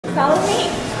Follow me.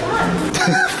 Come on.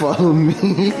 Follow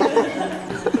me.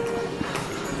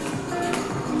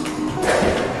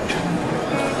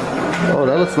 Oh,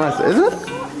 that looks nice. Is it?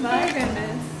 Oh my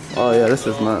goodness. Oh yeah, this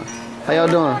is nice. How y'all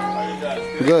doing?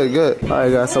 Good, good. All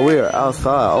right, guys. So we are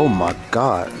outside. Oh my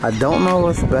God. I don't know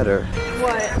what's better.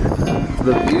 What?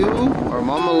 The view or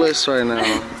Mama Liz right now?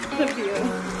 The view.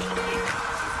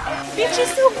 Beach is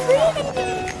so pretty.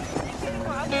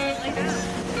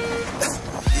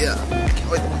 Yeah,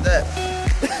 can't wait to do that.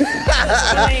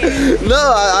 No,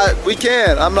 we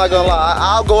can. I'm not gonna lie.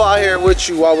 I'll go out here with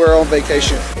you while we're on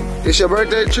vacation. It's your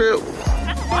birthday trip.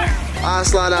 I'll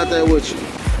slide out there with you.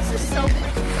 This is so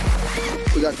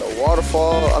pretty. We got the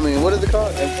waterfall. I mean, what is it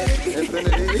called?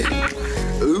 Infinity.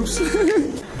 Oops.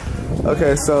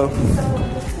 Okay, so.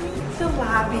 The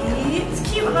lobby. It's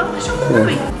cute, huh? Show me the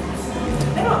lobby.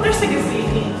 I don't. There's like a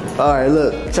seat. All right,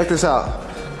 look. Check this out.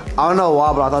 I don't know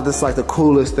why, but I thought this is like the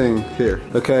coolest thing here.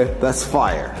 Okay, that's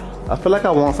fire. I feel like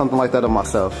I want something like that of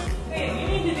myself. Wait, you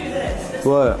need to do this.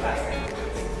 What?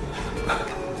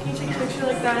 Can you take a picture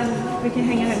like that and we can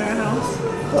hang it in our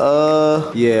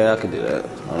house? Yeah, I can do that.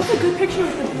 That's a good picture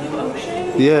with the blue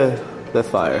ocean. Yeah, that's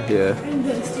fire. Yeah. And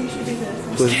this, you should do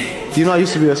this. You know, I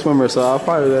used to be a swimmer, so I'll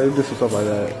probably do some stuff like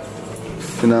that.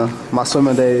 You know, my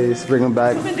swimming days, bring them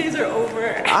back. Swimming days are over.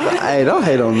 Hey, don't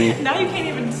hate on me. Now you can't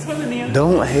even swim in the ocean.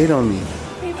 Don't hate on me.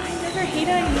 Babe, I never hate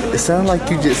on you. It sounds like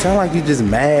you just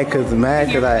mad cause I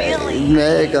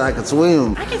can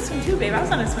swim. I can swim too, babe. I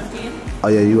was on a swim team. Oh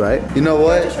yeah, you right. You know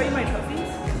what? Can I show you my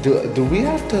trophies? Do we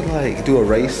have to like do a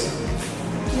race?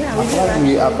 Yeah, I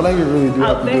feel like we really do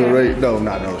have to do a race. No,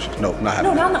 not in the ocean. No, not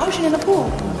happening. No, not in the ocean, in the pool.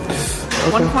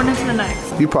 Okay. One corner to the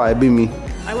next. You probably beat me.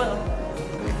 I will.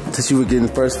 Since you would get in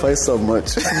first place so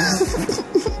much.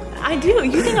 I do.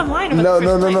 You think I'm lying about No, the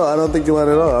no, first no, place? no. I don't think you're lying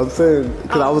at all. I'm saying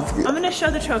because I'm gonna show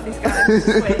the trophies, guys.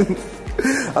 Wait.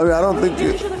 I mean, I don't think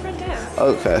You you. show the front desk.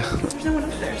 Okay. There's no one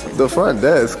up there. So The front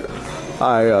desk.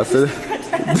 All right, so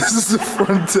this is the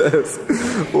front desk.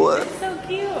 What? it's so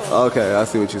cute. Okay, I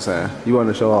see what you're saying. You want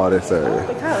to show all this area.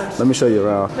 The couch. Let me show you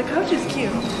around. The couch is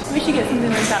cute. We should get something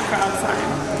like that for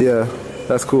outside. Yeah,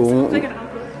 that's cool. It's like an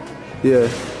outdoor. Yeah,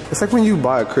 it's like when you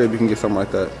buy a crib, you can get something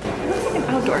like that. It looks like an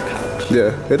outdoor couch.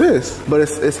 Yeah, it is. But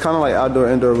it's kind of like outdoor,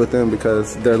 indoor with them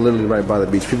because they're literally right by the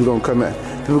beach. People gonna come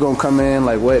in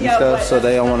like wet and stuff, so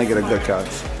they don't want to get a good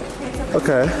couch.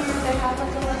 Okay. They have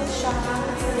like a little shop.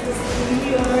 New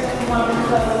York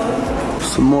Monaco.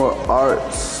 Some more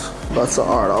arts. Lots of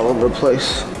art all over the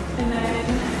place. And then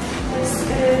this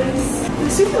is the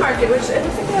supermarket, which it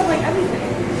looks like they have like everything.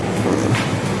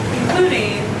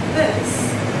 Including this.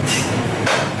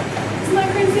 Isn't that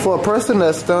crazy? For a person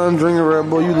that's done drinking Red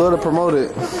Bull, you love to promote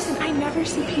it. But listen, I never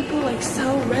see people like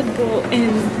sell Red Bull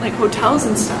in like hotels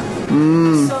and stuff.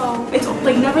 So it's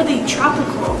like never the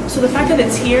tropical. So the fact that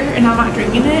it's here and I'm not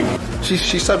drinking it.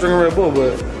 She stopped drinking Red Bull,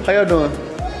 but how y'all doing?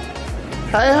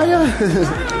 Hi, how y'all?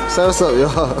 Say what's up,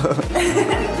 y'all.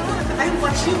 I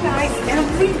watch you guys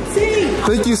every day.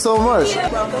 Thank you so much.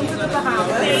 Welcome to the Bahamas.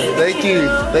 Thank you.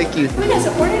 Thank you. We got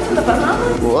supporters from the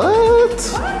Bahamas.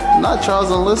 What? Not Charles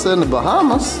and Alyssa in the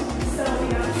Bahamas.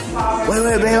 Wait,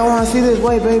 babe, I want to see this.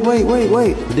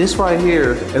 Wait. This right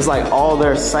here is like all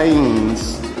their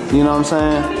sayings. You know what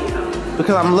I'm saying?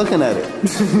 Because I'm looking at it.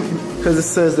 Because it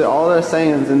says that all their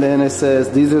sayings, and then it says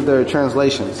these are their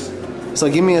translations. So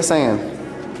give me a saying.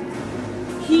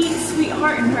 He's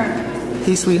sweethearting her.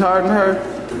 He's sweethearting her.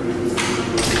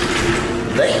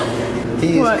 Damn.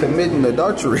 He is committing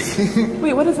adultery.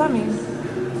 Wait, what does that mean?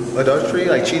 Adultery,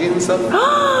 like cheating and stuff?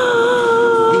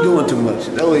 He doing too much.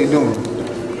 That's what he doing.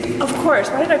 Of course.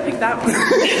 Why did I pick that one?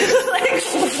 Like,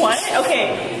 what?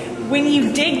 Okay. When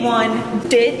you dig one,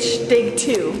 ditch, dig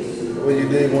two. When you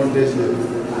dig one, ditch two.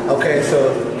 Okay,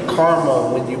 so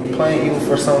karma, when you plan evil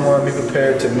for someone, be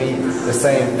prepared to meet the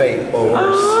same fate or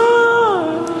worse.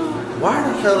 Why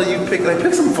the hell are you pick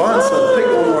some fun stuff? Pick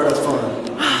one more that's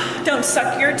fun. Don't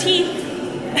suck your teeth.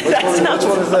 Which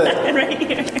one is that? Right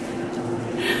here.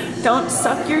 Don't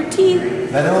suck your teeth.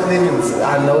 I don't even.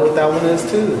 I know what that one is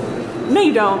too. No,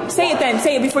 you don't. Say it then.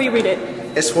 Say it before you read it.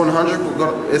 It's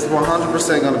 100. It's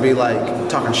 100% gonna be like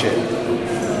talking shit.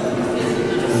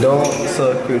 Don't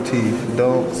suck your teeth.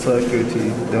 Don't suck your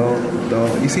teeth.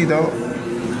 Don't. You see, don't.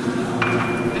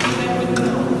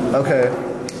 Okay.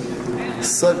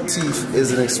 Suck teeth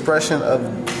is an expression of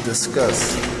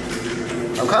disgust.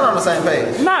 I'm kind of on the same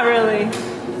page. Not really.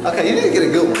 Okay, you need to get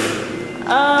a good one.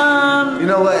 You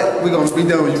know what? We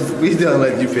done with you. We done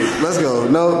letting you pick. Let's go.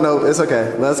 No, it's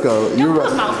okay. Let's go. You're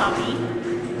right. Mouth on me.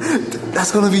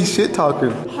 That's gonna be shit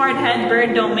talking. Hard head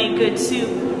bird don't make good soup.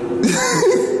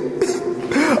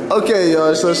 Okay,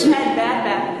 y'all. So she. Head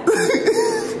bad.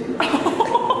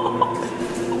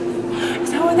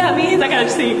 I gotta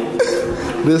see.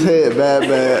 This head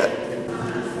bad.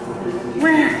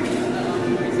 Where?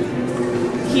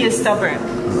 He is stubborn.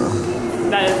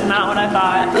 That is not what I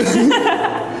thought.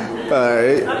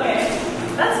 Alright. Okay,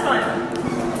 that's fun.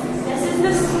 This is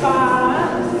the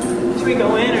spot. Should we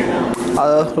go in or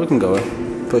no? We can go in.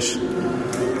 Push. I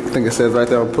think it says right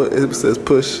there on put. It says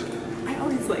push. I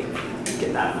always like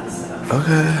get that messed up.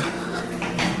 Okay.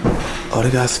 Oh,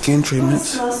 they got skin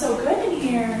treatments. It smells so good in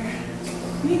here.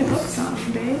 We need to book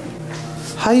something, babe.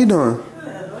 How you doing?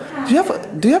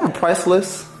 Do you have a price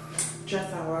list?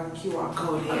 Just our QR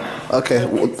code here. Okay.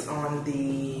 It's on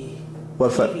the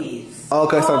website. TVs. Oh,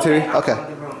 okay, so TV. Okay.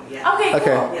 Yeah. Okay,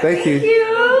 Okay. cool. Thank you.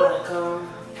 Welcome.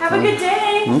 Have a good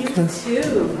day. Okay. You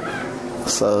too.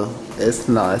 So it's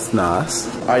nice.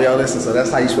 All right, y'all listen. So that's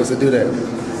how you're supposed to do that.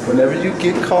 Whenever you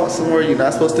get caught somewhere you're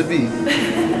not supposed to be.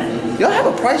 Y'all have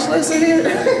a price list in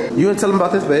here? You want to tell them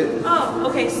about this, babe? Oh,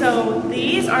 okay, so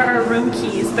these are our room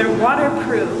keys. They're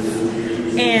waterproof.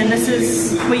 And this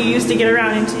is what you use to get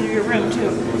around into your room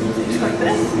too. Just like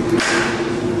this.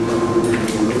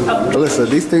 Oh. Listen,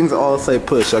 these things all say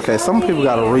push, okay? Some people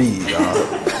gotta read, y'all.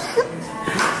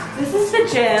 This is the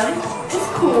gym. It's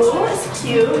cool, it's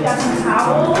cute. We got some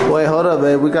towels. Wait, hold up,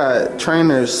 babe. We got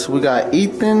trainers. We got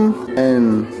Ethan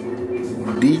and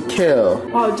Decal.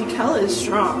 Wow, Decal is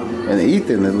strong. And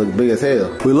Ethan, they look big as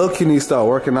hell. We low-key need to start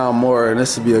working out more, and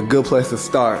this would be a good place to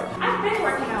start. I've been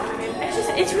working out, babe.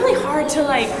 It's really hard to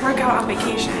like work out on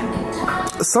vacation.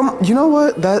 You know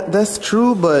what? That's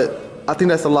true, but I think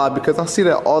that's a lie because I see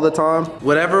that all the time.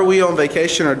 Whenever we on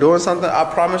vacation or doing something, I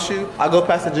promise you, I go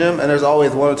past the gym and there's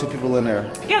always 1 or 2 people in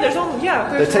there. Yeah, there's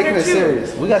They're taking it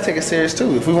serious. We gotta take it serious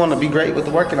too. If we want to be great with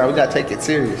the working out, we gotta take it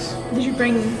serious. Did you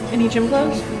bring any gym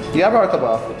clothes? Yeah, I brought a couple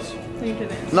outfits. No, you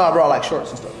didn't. No, I brought like shorts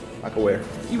and stuff I could wear.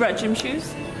 You brought gym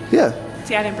shoes? Yeah.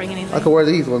 See, I didn't bring anything. I could wear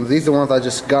these ones. These are the ones I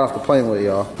just got off the plane with,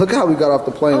 y'all. Look how we got off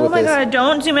the plane with this. Oh my god,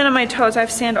 don't zoom in on my toes. I have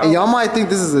sand all And y'all might think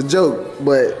this is a joke,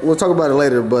 but we'll talk about it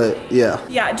later, but yeah.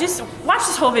 Yeah, just watch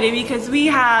this whole video because we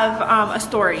have a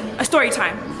story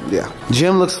time. Yeah.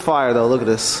 Gym looks fire though, look at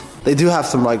this. They do have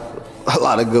some like, a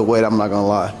lot of good weight, I'm not gonna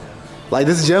lie. Like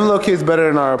this gym low-key is better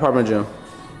than our apartment gym.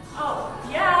 Oh,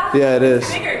 yeah? Yeah, it is.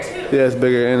 It's bigger too. Yeah, it's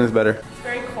bigger and it's better. It's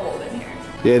very cold in here.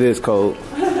 Yeah, it is cold.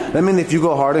 I mean, if you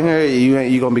go hard in here,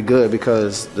 you gonna be good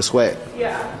because the sweat.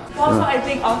 Yeah. Also, I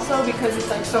think also because it's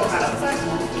like so hot outside.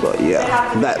 But yeah,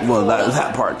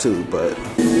 that part too. But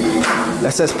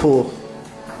that says pool.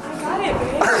 I got it,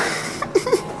 babe.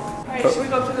 Alright, should we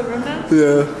go to the room now?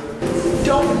 Yeah.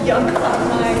 Don't yuck on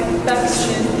my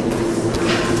affection.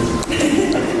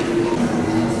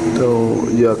 Don't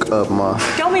yuck up my.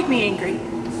 Don't make me angry.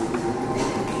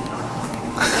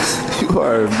 You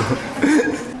are.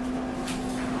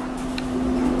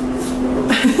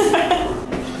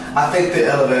 I think the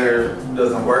elevator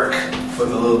doesn't work for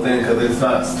the little thing because it's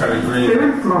not turning green.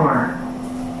 3rd floor.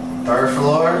 3rd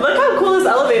floor? Look how cool this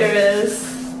elevator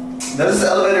is. There's an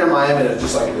elevator in Miami that's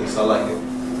just like this. I like it.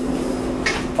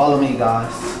 Follow me,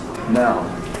 guys. Now,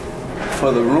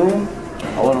 for the room,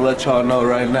 I want to let y'all know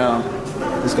right now,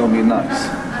 it's going to be nice.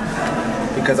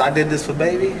 Because I did this for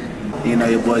baby, you know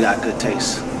your boy got good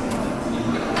taste.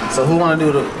 So who want to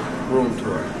do the room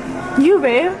tour? You,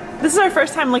 babe. This is our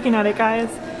first time looking at it, guys.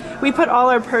 We put all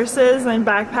our purses and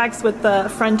backpacks with the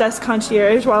front desk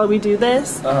concierge while we do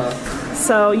this.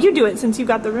 So you do it since you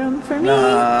got the room for me.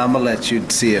 I'm gonna let you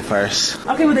see it first.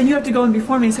 Okay, well then you have to go in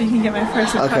before me so you can get my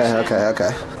first impression.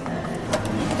 Okay.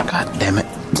 God damn it.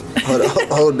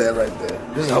 Hold that right there.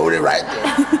 Just hold it right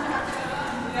there.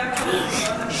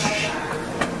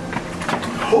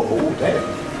 Oh, damn.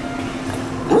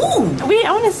 Ooh. Wait,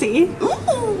 I want to see. Ooh.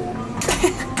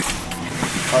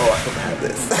 Oh, I could have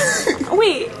this.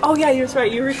 Wait. Oh yeah, you're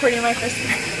right. You're recording my first.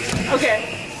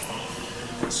 Okay.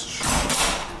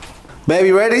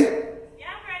 Baby, ready? Yeah,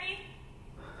 I'm ready.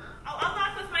 I'll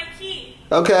unlock with my key.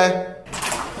 Okay.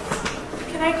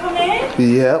 Can I come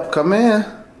in? Yep, come in.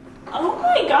 Oh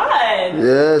my god.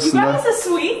 Yes. You got us a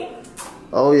suite?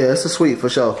 Oh yeah, it's a suite for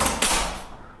sure.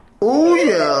 Oh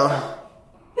yeah.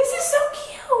 This is so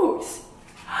cute.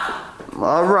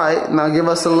 All right, now give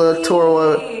us a little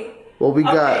tour of what we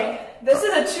got. Okay, this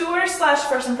is a tour /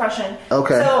 first impression.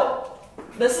 Okay. So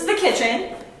this is the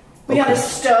kitchen. We got a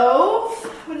stove.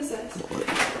 What is this?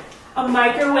 A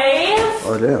microwave.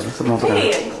 Oh damn, that's a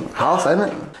Hey. house, ain't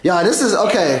it? Yeah, this is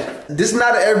okay. This is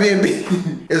not an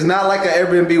Airbnb. It's not like an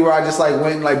Airbnb where I just like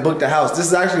went and like booked a house. This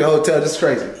is actually a hotel. This is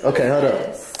crazy. Okay, hold up.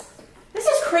 This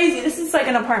is crazy. This is like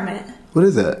an apartment. What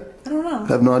is that? I don't know. I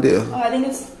have no idea. Oh, I think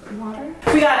it's water.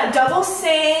 We got a double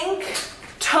sink,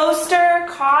 toaster,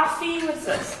 coffee. What's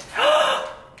this?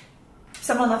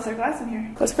 Someone left their glass in here.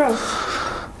 Let's go.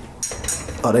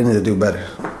 Oh, they need to do better.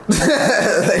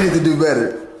 They need to do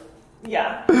better.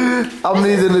 Yeah. I'm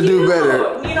needing to do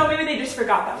better. You know, maybe they just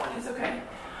forgot that one. It's okay.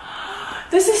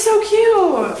 This is so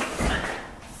cute.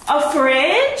 A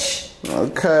fridge?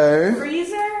 Okay.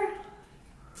 Freezer?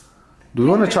 Do we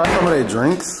want to try some of their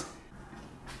drinks?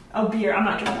 Oh, beer. I'm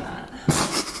not drinking that.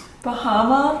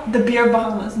 Bahama? The beer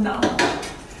Bahamas. No.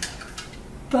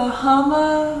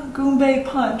 Bahama Goombay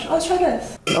Punch. Oh, let's try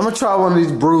this. I'm going to try one of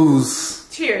these brews.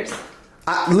 Cheers.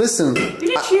 Listen. You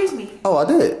didn't cheers me. Oh, I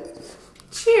did.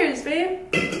 Cheers,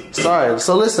 babe. Sorry.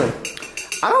 So listen.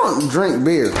 I don't drink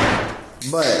beer,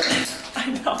 but... I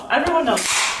know. Everyone knows.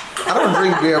 I don't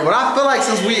drink beer, but I feel like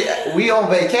since we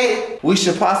on vacay, we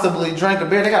should possibly drink a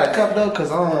beer. They got a cup though, because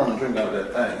I don't want to drink out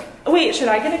of that thing. Wait, should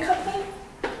I get a cup then?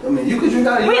 I mean, you can drink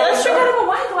out of Wait, let's drink out of a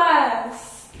wine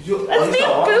glass. Let's be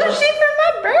bougie for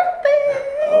my birthday.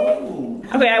 Oh.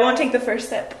 Okay, I won't take the first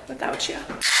sip without you.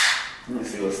 Let me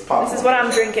see what's popping. This is what I'm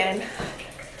drinking.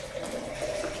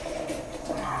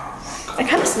 It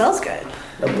kind of smells good.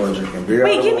 That boy drinking beer.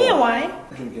 Wait, give me a wine.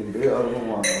 Drinking beer out of a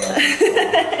wine glass.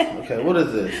 Okay, what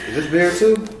is this? Is this beer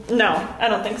too? No, I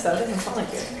don't think so. It doesn't smell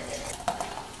like beer.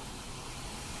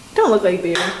 Don't look like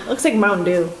beer. It looks like Mountain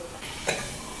Dew.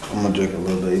 I'm gonna drink a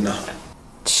little bit, you know.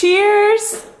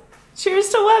 Cheers. Cheers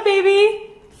to what, baby?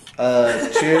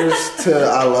 Cheers to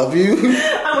I love you.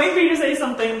 I'm waiting for you to say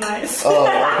something nice. Oh,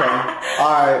 okay.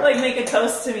 Alright. Like make a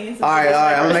toast to me. Alright.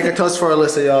 I'm gonna make a toast for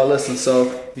Alyssa, y'all. Listen,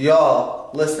 so y'all,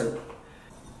 listen.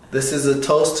 This is a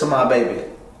toast to my baby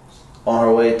on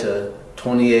her way to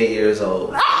 28 years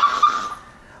old.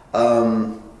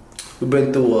 We've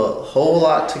been through a whole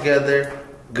lot together.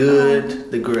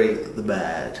 Good, the great, the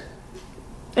bad.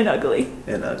 And ugly.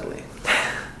 And ugly.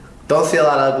 Don't see a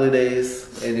lot of ugly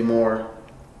days anymore.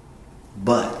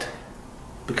 But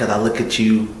because I look at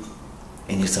you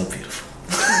and you're so beautiful.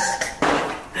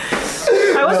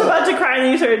 I was about to cry and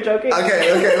then you started joking.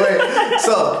 Okay, wait.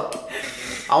 So,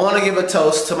 I want to give a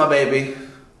toast to my baby.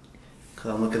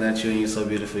 Because I'm looking at you and you're so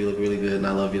beautiful. You look really good and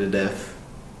I love you to death.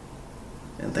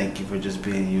 And thank you for just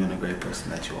being you and a great person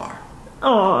that you are.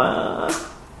 Aww.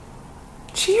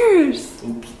 Cheers.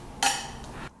 Oops.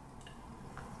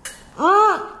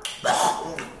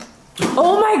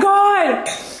 Oh my god.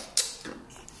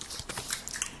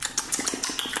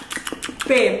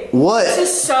 Babe. What? This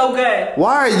is so good.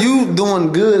 Why are you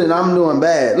doing good and I'm doing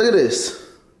bad? Look at this.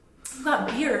 It's not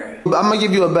beer. I'm going to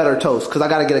give you a better toast because I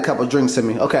got to get a couple drinks in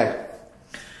me. Okay.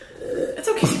 It's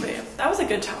okay, babe. That was a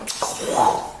good toast.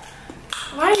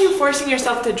 Why are you forcing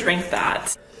yourself to drink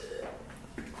that?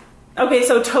 Okay,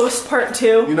 so toast part 2.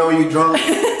 You know when you drunk?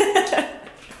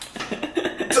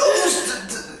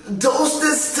 Toast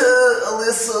this to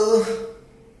Alyssa.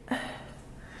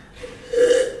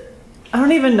 I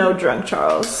don't even know drunk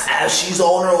Charles. As she's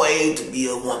on her way to be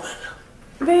a woman.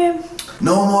 Babe.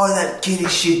 No more of that kiddie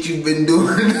shit you've been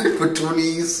doing for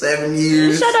 27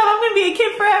 years. Shut up, I'm gonna be a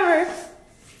kid forever.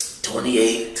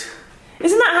 28.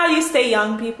 Isn't that how you stay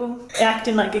young, people?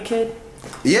 Acting like a kid?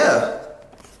 Yeah.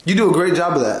 You do a great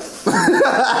job of that.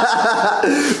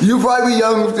 You'll probably be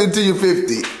young until you're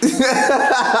 50.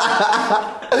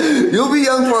 You'll be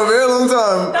young for a very long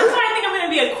time. That's why I think I'm gonna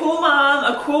be a cool mom,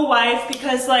 a cool wife,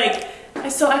 because like, I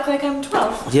still act like I'm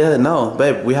 12. Yeah, no,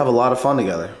 babe, we have a lot of fun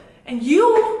together. And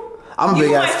you, I'm a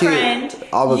big ass kid.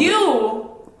 Friend, you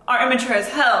are immature as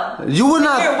hell. You would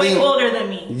not You're think, way older than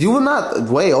me. You would not,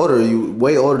 way older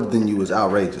than you is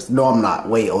outrageous. No, I'm not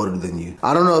way older than you.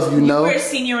 I don't know if you know. You were a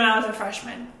senior when I was a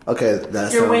freshman. Okay,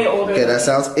 You're way older. Okay, that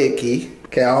sounds icky.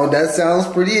 Okay, that sounds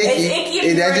pretty icky. It's icky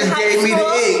if that just gave me the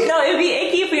ick. No, it'd be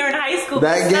icky if we were in high school.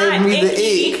 That gave me the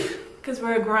ick. Because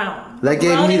we're grown. That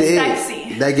gave me the ick.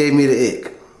 Sexy. That gave me the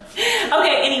ick.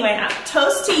 Okay, anyway,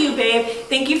 toast to you, babe.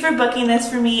 Thank you for booking this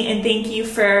for me, and thank you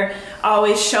for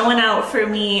always showing out for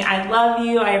me. I love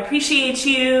you. I appreciate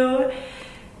you.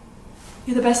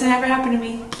 You're the best thing that ever happened to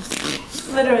me.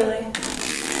 Literally.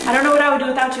 I don't know what I would do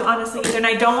without you, honestly, either, and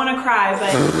I don't want to cry,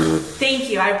 but thank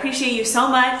you. I appreciate you so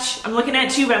much. I'm looking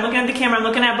at you, but I'm looking at the camera. I'm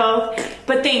looking at both,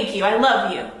 but thank you. I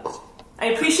love you. I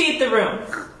appreciate the room.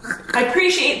 I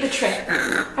appreciate the trip.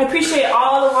 I appreciate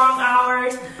all the long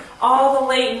hours, all the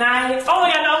late nights. Oh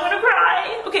my god, no, I'm gonna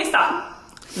cry. Okay, stop.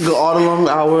 All the long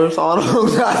hours, all the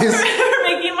long nights. For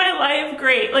making my life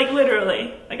great, like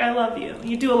literally. Like, I love you.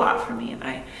 You do a lot for me, and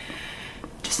I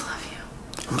just love you.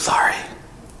 I'm sorry.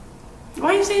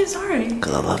 Why are you saying sorry?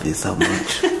 Because I love you so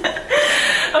much.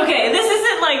 Okay, this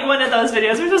isn't like one of those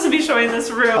videos. We're supposed to be showing this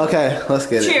room. Okay, let's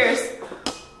get Cheers. it.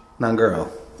 Cheers. Now,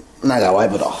 girl. Now I gotta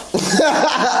wipe it off.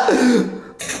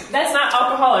 That's not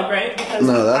alcoholic, right? Because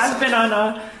no, that's... I've been on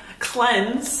a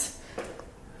cleanse.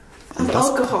 of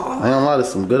alcohol. I ain't gonna lie,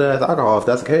 there's some good ass alcohol if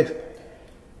that's the case.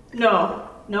 No,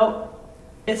 nope,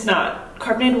 it's not.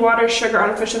 Carbonated water, sugar,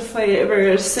 artificial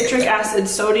flavors, citric acid,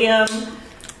 sodium,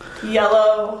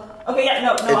 yellow. Okay, yeah,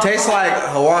 no. It tastes like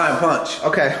Hawaiian punch.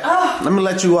 Okay, let me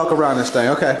let you walk around this thing.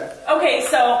 Okay. Okay,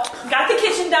 so got the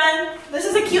kitchen done. This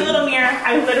is a cute little mirror.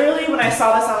 I literally, when I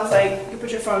saw this, I was like, you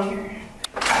put your phone here.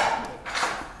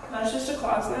 That's just a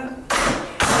closet.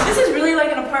 This is really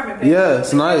like an apartment, baby. Yeah,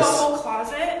 it's nice. A whole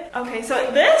closet. Okay, so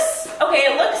it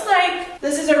looks like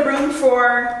this is a room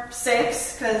for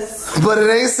 6, because... But it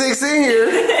ain't 6 in here.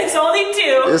 It's only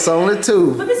 2. It's only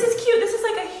 2. But this is cute. This is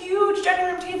like a huge dining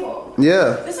room table.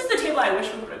 Yeah. This is the table I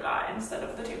wish we would have got instead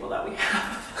of the table that we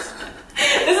have.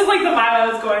 This is like the vibe I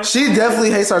was going for. She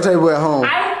definitely hates our table at home.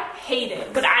 I hate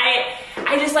it, but I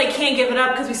just like can't give it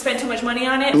up because we spent too much money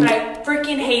on it, but I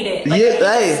freaking hate it. Like, yeah,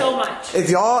 I hate it so much. If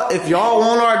y'all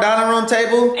want our dining room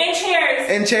table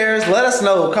and chairs, let us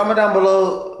know. Comment down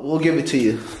below. We'll give it to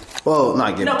you. Well,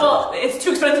 not give it to you. No, well, it's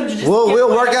too expensive to just We'll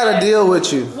work out a deal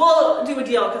with you. We'll do a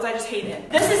deal because I just hate it.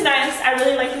 This is nice. I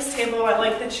really like this table. I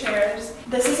like the chairs.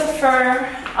 This is a fur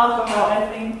alcohol, I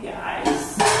think. Yeah,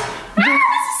 this is so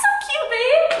cute,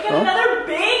 babe. You got another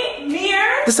big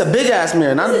mirror. This is a big ass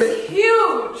mirror, not a big. This is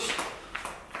huge.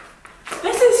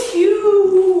 This is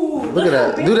huge. Look at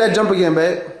that. Do that jump again,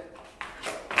 babe.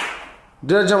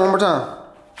 Do that jump one more time.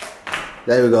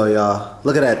 There we go, y'all.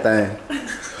 Look at that thing.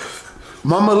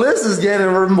 Mama Alyssa's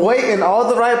getting weight in all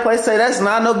the right places. Say that's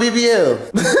not no BBL.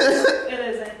 It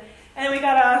isn't. And we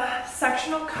got a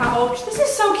sectional couch. This is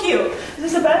so cute. Is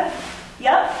this a bed?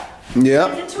 Yep.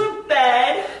 Yep. It's into a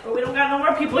bed, but we don't got no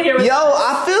more people here. With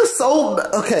I feel so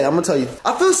okay, I'm gonna tell you.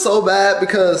 I feel so bad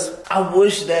because I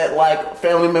wish that like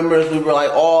family members, we were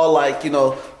like all like, you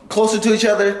know, closer to each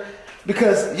other.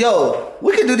 Because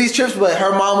we could do these trips, but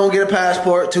her mom won't get a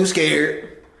passport, too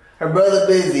scared. Her brother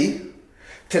busy.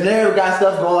 Tanera got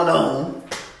stuff going on.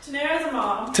 Tanera's a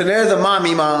mom. Tanera's a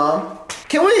mommy mom.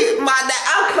 Can we,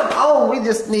 I'll come on. We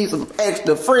just need some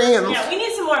extra friends. Yeah, we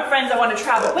need some more friends that want to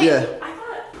travel. Wait, yeah. I'm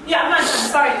not done.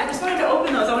 Sorry, I just wanted to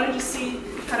open those. I wanted to see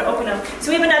how to open them. So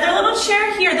we have another little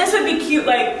chair here. This would be cute,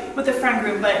 like, with a friend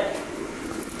group, but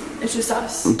it's just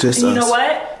us. You know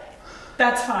what?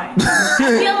 That's fine.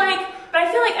 I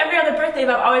feel like every other birthday,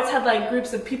 I've always had like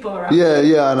groups of people around. Yeah,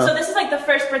 I know. So this is like the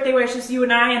first birthday where it's just you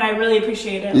and I really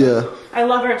appreciate it. Yeah. I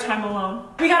love our time alone.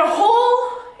 We got a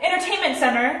whole entertainment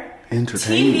center.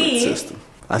 Entertainment TV. system.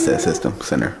 I said system,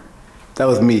 center. That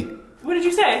was me. What did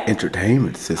you say?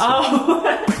 Entertainment system. Oh.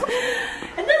 And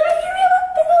then right here we have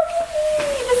a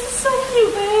balcony. This is so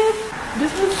cute, babe.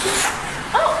 This was just...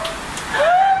 Oh.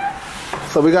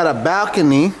 So we got a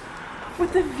balcony.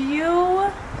 With a view.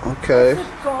 Okay. Is it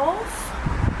golf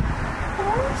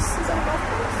course? Is that a golf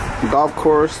course? Golf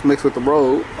course mixed with the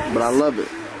road, but I love it.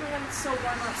 Oh my God, it's so warm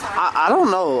outside. I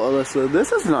don't know, Alyssa.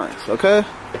 This is nice, okay?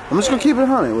 I'm just gonna keep it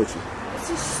 100 with you. This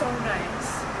is so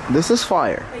nice. This is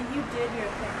fire. Like you did your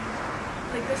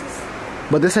thing. Like this is...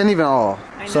 But this ain't even all.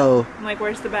 I know. So, I'm like,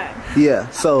 where's the bag? Yeah,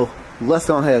 so let's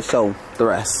go ahead and show the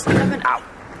rest. Out.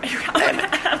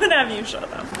 I'm gonna have you show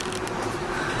them.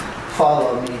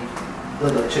 Follow me,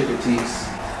 little chickadees.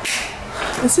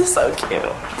 This is so cute.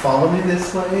 Follow me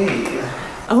this way.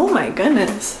 Oh my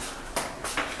goodness.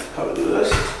 How do we do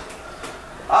this?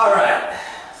 Alright.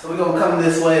 So we're gonna come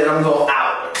this way and I'm gonna go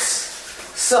outwards.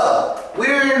 So,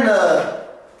 we're in the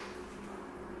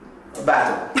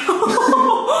bathroom.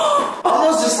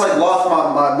 Almost just like lost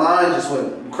my mind, just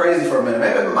went crazy for a minute.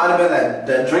 Maybe it might have been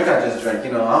that drink I just drank.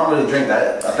 You know, I don't really drink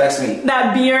that. It affects me.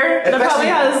 That beer that probably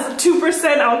has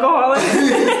 2% alcohol in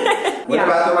it. We're in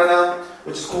the bathroom right now,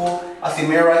 which is cool. I see a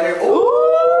mirror right here. Ooh.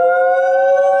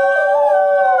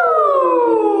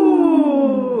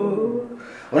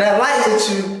 When that light hits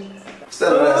you,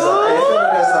 instead of that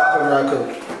side, right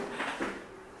quick.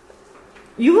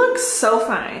 You look so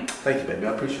fine. Thank you, baby.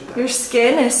 I appreciate that. Your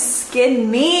skin is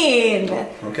skinning.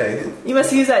 Okay. You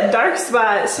must use that dark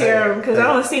spot serum because I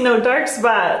don't see no dark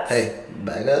spots. Hey,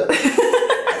 back up.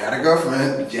 I got a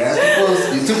girlfriend. Your ass too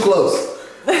close. You're too close.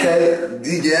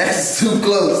 Okay? Your ass is too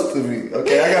close to me.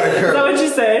 Okay, I got a girl. Is that what you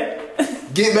say?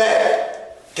 Get back.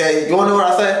 Okay, you wanna know what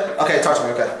I say? Okay, talk to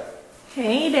me, okay.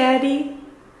 Hey, daddy.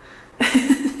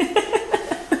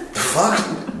 Fuck?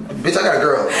 Bitch, I got a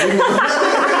girl.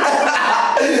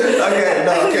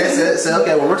 Say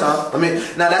okay, one more time.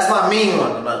 Now that's my mean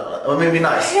one. Let me be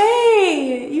nice.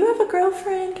 Hey, you have a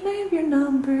girlfriend. Can I have your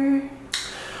number?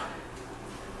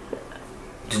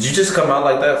 Did you just come out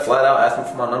like that, flat out asking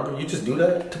for my number? You just do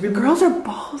that to people? Girls are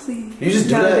ballsy. You just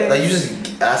do that? Like you just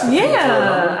ask for yeah, for a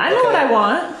number? I know what I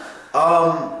want.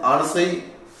 Honestly,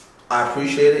 I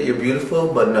appreciate it. You're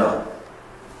beautiful, but no.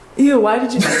 Ew, why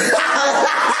did you do that?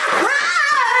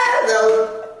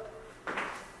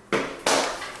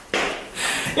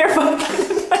 You're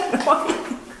fucking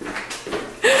annoying.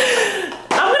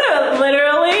 I'm gonna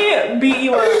literally beat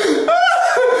you up.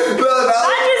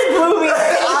 That just blew me.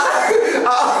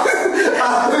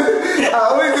 I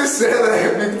only just said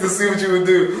that to see what you would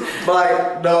do. But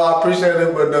like, no, I appreciate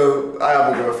it, but no, I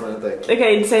have a girlfriend, thank you.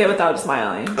 Okay, say it without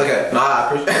smiling. Okay, no, I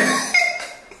appreciate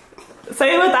it.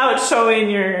 Say it without showing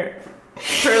your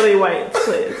pearly whites,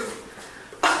 please.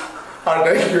 I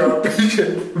thank you, I appreciate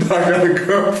it, but I got a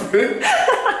girlfriend.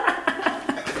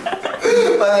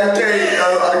 Like, I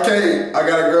can't. I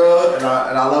got a girl, and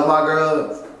I love my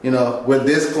girl. You know, with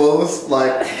this close,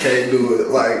 like, can't do it.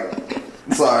 Like,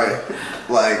 sorry.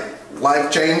 Like,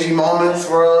 life-changing moments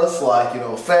for us, like, you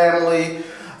know, family.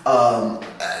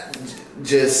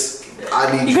 Just,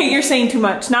 I need. You think you're saying too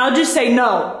much. Now just say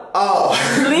no. Oh,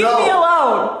 leave me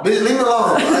alone. Bitch, leave me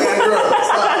alone. I got a girl.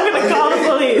 Stop. I'm gonna call the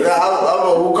police.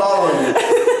 Yeah, we'll call you.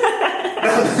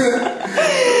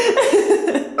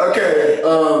 Okay.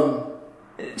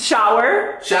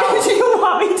 Shower. Do you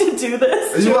want me to do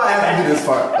this? You might have to do this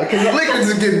part. Okay, the liquor's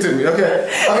just getting to me. Okay.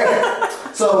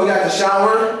 So we got the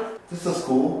shower. This is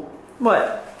cool.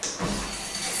 What?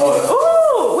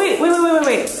 Oh. Ooh, wait.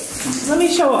 Let me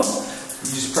show them.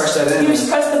 You just press that in. You just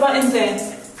press the buttons in.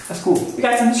 That's cool. We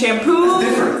got some shampoo,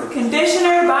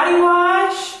 conditioner, body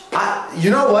wash. You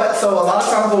know what? So a lot of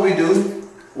times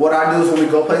what I do is when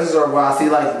we go places or where I see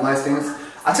like nice things,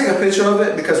 I take a picture of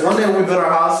it because one day when we build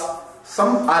our house,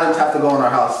 some items have to go in our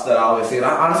house that I always see. And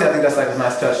honestly, I think that's like a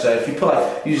nice touch that if you put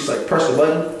like, you just like press the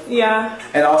button. Yeah.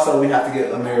 And also we have to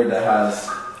get a mirror that has.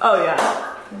 Oh yeah.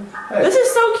 Hey. This is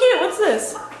so cute. What's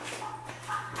this?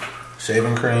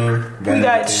 Shaving cream. We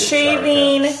got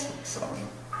shaving.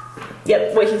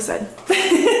 Yep, what he said.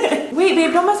 Wait,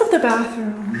 babe, don't mess up the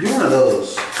bathroom. You're one of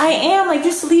those. I am. Like,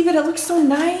 just leave it. It looks so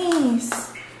nice.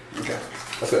 Okay,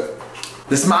 that's it.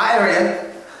 This is my area.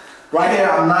 Right here,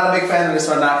 I'm not a big fan of this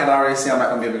one. I can already see I'm not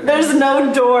going to be able to. There's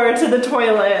no door to the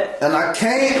toilet. And I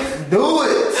can't do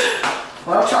it.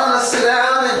 When I'm trying to sit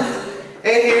down and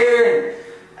in here.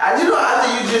 You know,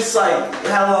 after you just like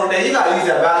have a long day, you gotta use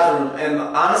that bathroom. And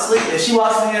honestly, if she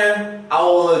walks in here, I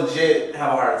will legit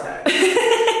have a heart attack.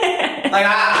 Like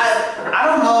I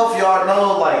don't know if y'all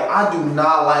know, like I do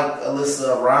not like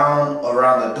Alyssa around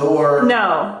the door.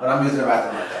 No. But I'm using the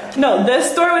bathroom like that. No,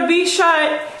 this door would be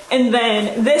shut, and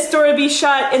then this door would be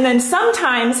shut, and then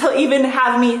sometimes he'll even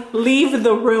have me leave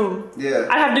the room. Yeah.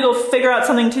 I have to go figure out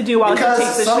something to do while he takes the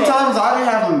shit. Because sometimes I be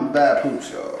having bad poops,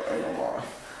 y'all.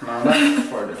 No, that's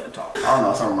for a different talk. I don't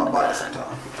know, something in my body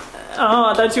sometimes. Oh,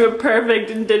 I thought you were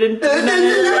perfect and didn't do nothing.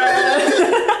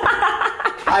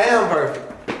 I am perfect.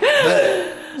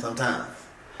 But sometimes.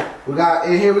 We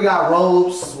got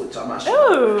robes, which I'm not sure.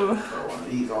 Ooh. Throw one of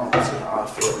these on. Let's see how I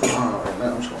feel. I don't know right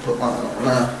now. I'm just gonna put mine on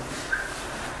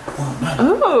now.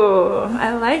 Ooh,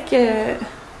 I like it.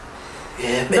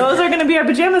 Yeah, those are gonna be our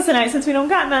pajamas tonight since we don't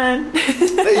got none.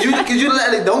 Hey, don't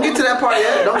get to that part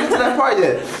yet. Don't get to that part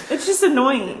yet. It's just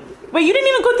annoying. Wait, you didn't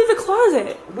even go through the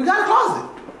closet. We got a closet.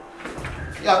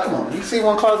 Yeah, come on. You see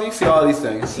one closet, you see all these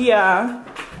things. Yeah.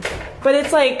 But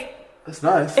it's like, it's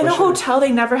nice. In a hotel,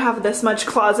 they never have this much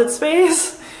closet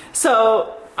space.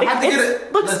 So,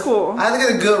 it looks cool. I have to get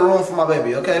a good room for my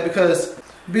baby, okay? Because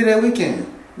be there weekend.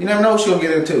 You never know what she'll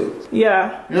get into.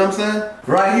 Yeah. You know what I'm saying?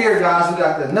 Right here, guys, we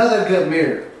got another good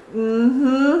mirror.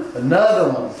 Mm-hmm. Another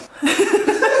one.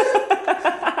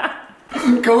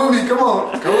 Come with me, come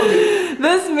on. Come with me.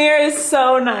 This mirror is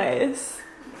so nice.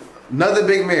 Another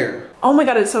big mirror. Oh my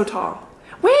god, it's so tall.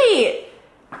 Wait,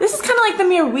 this is kind of like the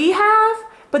mirror we have,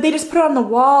 but they just put it on the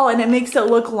wall and it makes it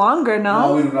look longer, no?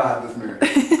 No, we do not have this mirror.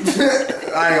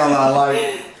 I ain't gonna lie,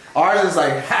 like, ours is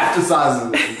like half the size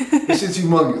of it. This shit's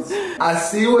humongous. I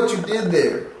see what you did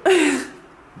there,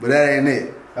 but that ain't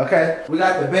it. Okay, we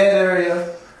got the bed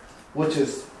area, which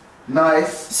is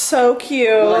nice. So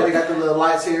cute. Like they got the little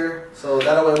lights here, so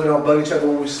that way we don't bug each other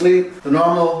when we sleep. The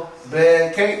normal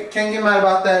bed, can't get mad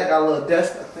about that. Got a little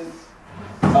desk, I think.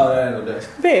 Oh, that ain't no desk.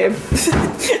 Babe,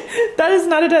 that is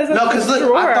not a desk. No, because look,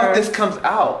 I thought this comes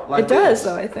out. Like it does,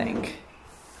 though, I think.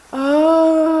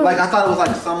 Oh. Like I thought it was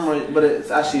like somewhere, but it's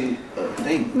actually a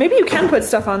thing. Maybe you can put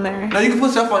stuff on there. No, you can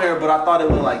put stuff on here, but I thought it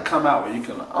would like come out where you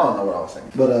can. I don't know what I was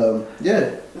saying, but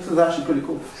yeah, this is actually pretty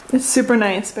cool. It's super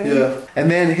nice, babe. Yeah, and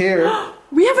then here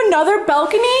we have another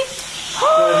balcony.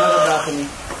 Another balcony.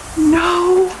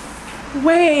 No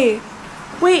way.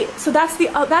 Wait, so that's the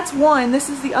that's one. This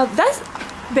is the other. That's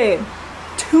babe.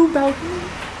 2 balconies.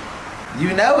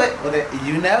 You know it.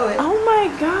 You know it. Oh my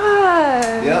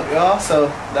god. Yep, y'all. So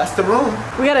that's the room.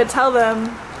 We gotta tell them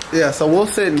Yeah, so we'll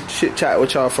sit and chit chat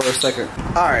with y'all for a second.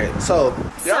 All right, so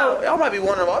y'all might be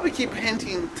wondering why we keep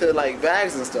hinting to like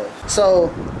bags and stuff.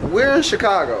 So we're in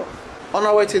Chicago on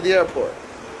our way to the airport.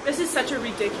 This is such a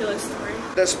ridiculous story.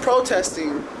 There's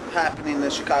protesting happening in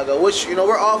Chicago, which, you know,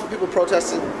 we're all for people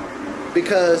protesting,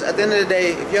 because at the end of the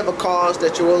day, if you have a cause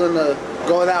that you're willing to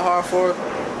go that hard for,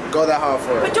 go that hard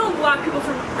for it. But don't block people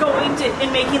from going to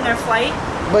and making their flight.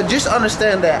 But just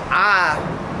understand that I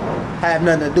have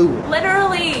nothing to do with it.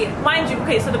 Literally, mind you,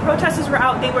 okay, so the protesters were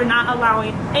out, they were not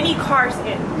allowing any cars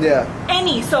in. Yeah.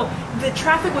 Any. So the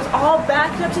traffic was all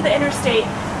backed up to the interstate.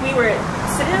 We were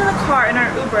sitting in the car in our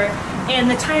Uber,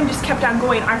 and the time just kept on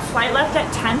going. Our flight left at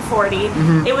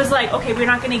 10:40. It was like, okay, we're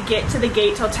not gonna get to the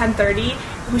gate till 10:30.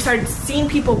 We started seeing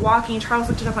people walking. Charles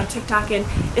looked it up on TikTok, and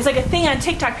it's like a thing on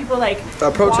TikTok. People like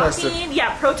protesting. Walking,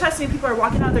 yeah, protesting. People are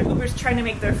walking out of their Ubers trying to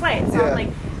make their flight. So I'm like,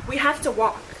 we have to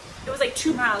walk. It was like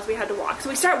 2 miles we had to walk. So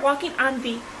we start walking on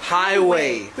the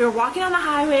highway. We were walking on the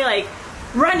highway, like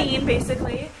running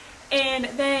basically. And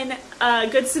then a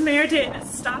good Samaritan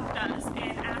stopped us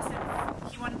and asked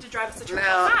if he wanted to drive us to church.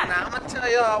 Now I'm gonna tell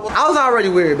y'all, I was already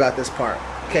weary about this part.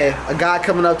 Okay, a guy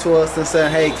coming up to us and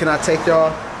saying, "Hey, can I take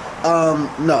y'all?"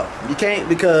 No, you can't,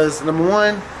 because number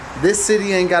one, this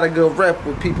city ain't got a good rep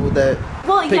with people that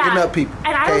picking up people.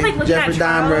 And I was like looking Jeffrey at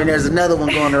Charles. Dahmer, and there's another one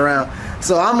going around.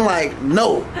 So I'm like,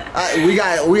 no, we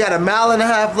got a mile and a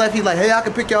half left. He's like, "Hey, I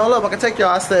can pick y'all up. I can take y'all."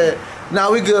 I said, "Nah,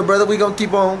 we good, brother. We gonna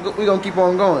keep on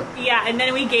going." Yeah, and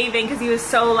then we gave in because he was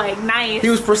so like nice. He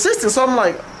was persistent, so I'm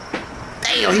like,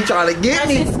 damn, he trying to get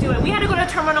me. Let's just do it. We had to go to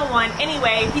Terminal 1.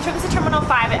 Anyway, he took us to Terminal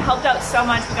 5. It helped out so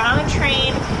much. We got on the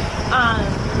train,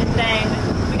 and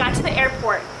then we got to the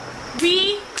airport.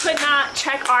 We could not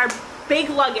check our big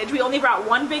luggage. We only brought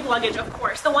one big luggage, of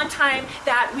course. The one time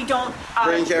that we don't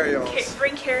bring carry-ons.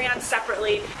 Bring carry-ons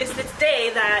separately is this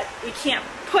day that we can't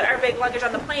put our big luggage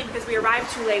on the plane because we arrived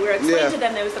too late. We were explaining to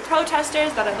them there was the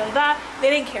protesters, da da da da. They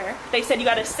didn't care. They said you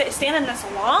got to stand in this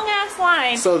long ass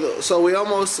line. So we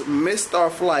almost missed our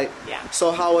flight. Yeah.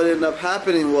 So how it ended up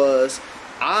happening was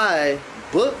I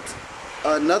booked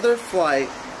another flight,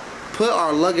 put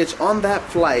our luggage on that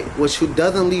flight, which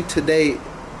doesn't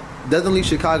leave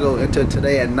Chicago until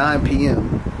today at 9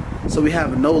 p.m. So we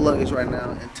have no luggage right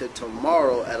now until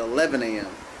tomorrow at 11 a.m.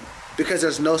 because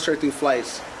there's no straight through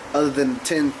flights other than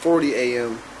 10:40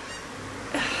 a.m.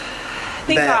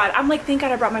 Thank God. I'm like, thank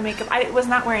God I brought my makeup. I was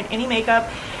not wearing any makeup,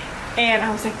 and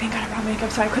I was like, thank God I brought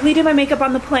makeup, so I quickly did my makeup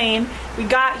on the plane. We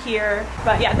got here,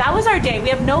 but yeah, that was our day. We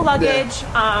have no luggage.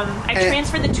 I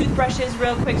transferred the toothbrushes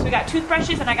real quick, so we got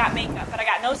toothbrushes and I got makeup, but I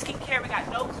got no skincare, we got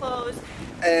no clothes,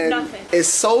 nothing. It's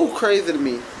so crazy to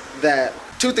me that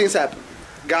two things happened.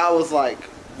 God was like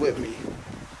with me.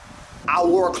 I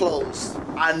wore clothes.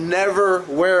 I never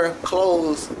wear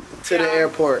clothes to the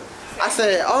airport. I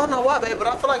said, "I don't know why, babe, but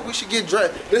I feel like we should get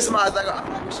dressed." This is my like, I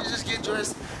feel like we should just get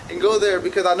dressed and go there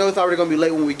because I know it's already gonna be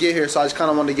late when we get here. So I just kind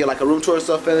of want to get like a room tour and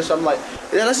stuff finished. I'm like,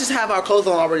 yeah, let's just have our clothes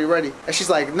on already ready. And she's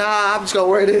like, "Nah, I'm just gonna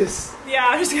wear this." Yeah,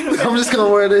 I'm just gonna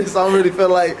wear this. I don't really feel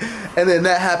like. And then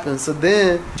that happened. So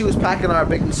then she was packing our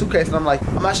big suitcase, and I'm like,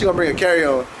 "I'm actually gonna bring a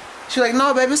carry-on." She's like,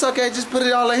 "No, baby, it's okay. Just put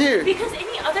it all in here." Because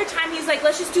any other time he's like,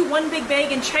 "Let's just do one big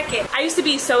bag and check it." I used to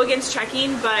be so against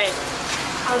checking, but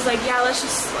I was like, "Yeah, let's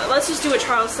just do what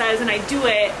Charles says," and I do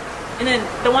it. And then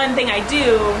the one thing I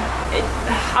do,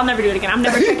 I'll never do it again. I'm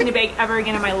never checking a bag ever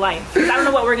again in my life. I don't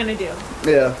know what we're gonna do.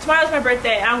 Yeah. Tomorrow's my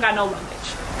birthday, and I don't got no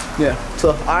luggage. Yeah.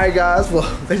 So, all right, guys. Well,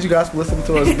 thank you guys for listening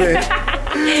to us, babe.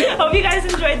 Hope you guys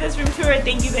enjoyed this room tour.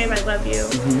 Thank you, babe. I love you.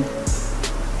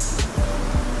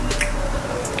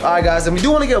 Alright guys, and we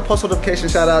do want to give a post notification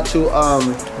shout out to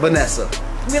Vanessa.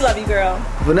 We love you, girl.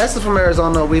 Vanessa from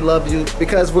Arizona, we love you,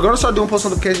 because we're going to start doing post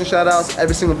notification shout outs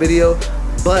every single video,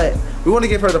 but we want to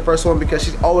give her the first one because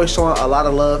she's always showing a lot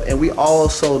of love, and we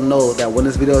also know that when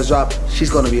this video is dropped, she's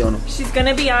going to be on them. She's going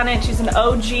to be on it. She's an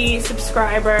OG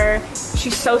subscriber.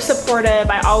 She's so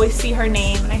supportive. I always see her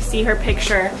name and I see her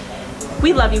picture.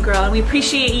 We love you, girl, and we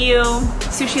appreciate you.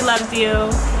 Sushi loves you.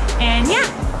 And yeah,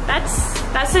 that's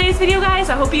today's video, guys.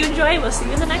 I hope you enjoy. We'll see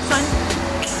you in the next one.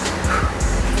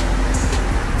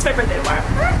 It's my birthday tomorrow.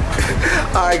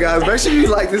 Alright guys, make sure you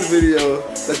like this video.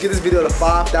 Let's get this video to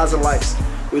 5,000 likes.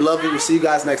 We love you. We'll see you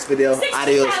guys next video. 16,000.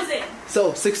 Adios.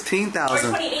 So 16,000. Or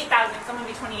 28,000. I'm gonna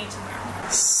be 28 tomorrow.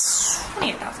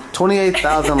 28,000.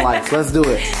 28,000 likes. Let's do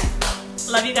it.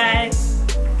 Love you guys.